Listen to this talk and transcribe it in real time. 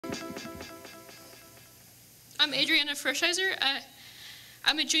I'm Adriana Freshizer.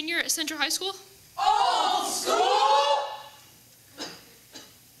 I'm a junior at Central High School. Old school!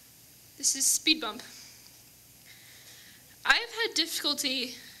 This is Speed Bump. I have had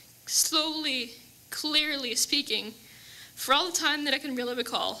difficulty slowly, clearly speaking for all the time that I can really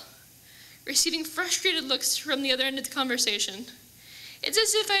recall, receiving frustrated looks from the other end of the conversation. It's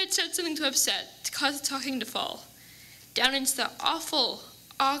as if I had said something to upset, to cause the talking to fall, down into the awful,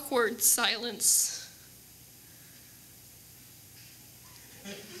 awkward silence.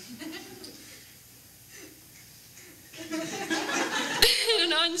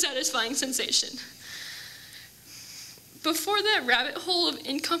 An unsatisfying sensation. Before that rabbit hole of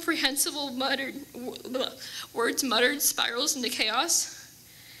incomprehensible words muttered spirals into chaos,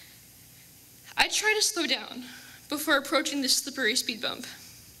 I try to slow down before approaching this slippery speed bump.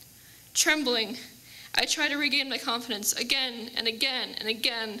 Trembling, I try to regain my confidence again and again and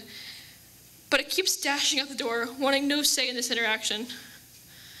again, but it keeps dashing out the door, wanting no say in this interaction.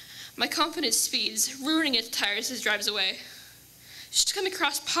 My confidence speeds, ruining its tires as it drives away. Just come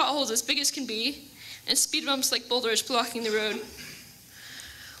across potholes as big as can be, and speed bumps like boulders blocking the road.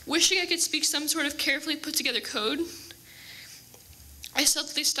 Wishing I could speak some sort of carefully put together code, I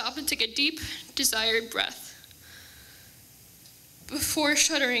stealthily stop and take a deep, desired breath before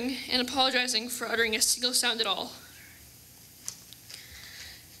shuddering and apologizing for uttering a single sound at all.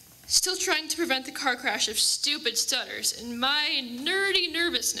 Still trying to prevent the car crash of stupid stutters and my nerdy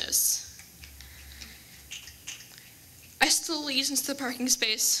nervousness, I slowly ease into the parking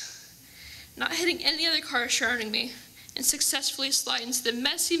space, not hitting any other cars surrounding me, and successfully slide into the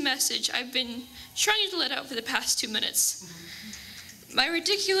messy message I've been trying to let out for the past 2 minutes. My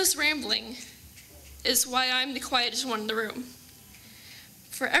ridiculous rambling is why I'm the quietest one in the room.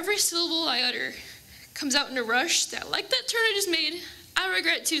 For every syllable I utter comes out in a rush that, like that turn I just made, I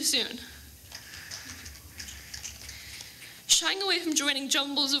regret too soon. Shying away from joining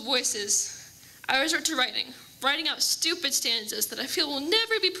jumbles of voices, I resort to writing out stupid stanzas that I feel will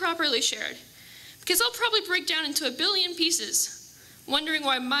never be properly shared, because I'll probably break down into a billion pieces, wondering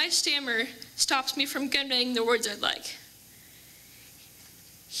why my stammer stops me from conveying the words I'd like.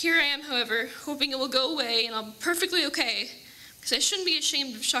 Here I am, however, hoping it will go away and I'll be perfectly okay, because I shouldn't be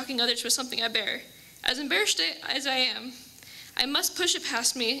ashamed of shocking others with something I bear. As embarrassed as I am, I must push it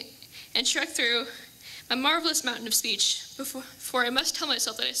past me and trek through my marvelous mountain of speech before I must tell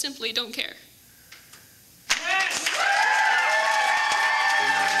myself that I simply don't care.